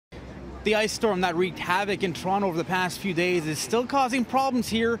The ice storm that wreaked havoc in Toronto over the past few days is still causing problems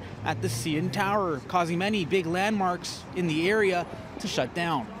here at the CN Tower, causing many big landmarks in the area to shut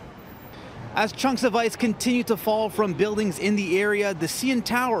down. As chunks of ice continue to fall from buildings in the area, the CN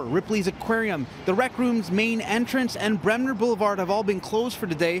Tower, Ripley's Aquarium, the Rec Room's main entrance, and Bremner Boulevard have all been closed for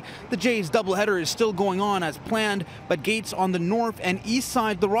today. The Jays doubleheader is still going on as planned, but gates on the north and east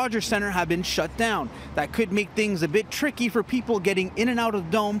side of the Rogers Centre have been shut down. That could make things a bit tricky for people getting in and out of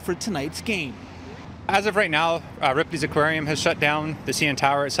the Dome for tonight's game. As of right now, Ripley's Aquarium has shut down. The CN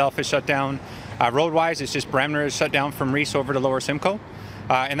Tower itself is shut down. Road-wise, it's just Bremner is shut down from Reese over to Lower Simcoe.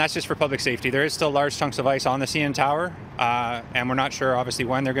 And that's just for public safety. There is still large chunks of ice on the CN Tower, and we're not sure obviously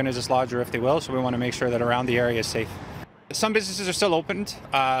when they're going to dislodge or if they will, so we want to make sure that around the area is safe. Some businesses are still opened.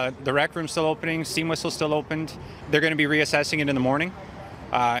 The Rec Room's still opening, Steam Whistle's still opened. They're going to be reassessing it in the morning,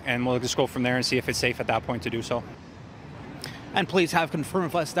 and we'll just go from there and see if it's safe at that point to do so. And police have confirmed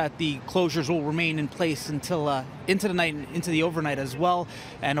with us that the closures will remain in place until into the night, into the overnight as well.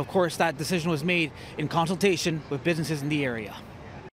 And of course, that decision was made in consultation with businesses in the area.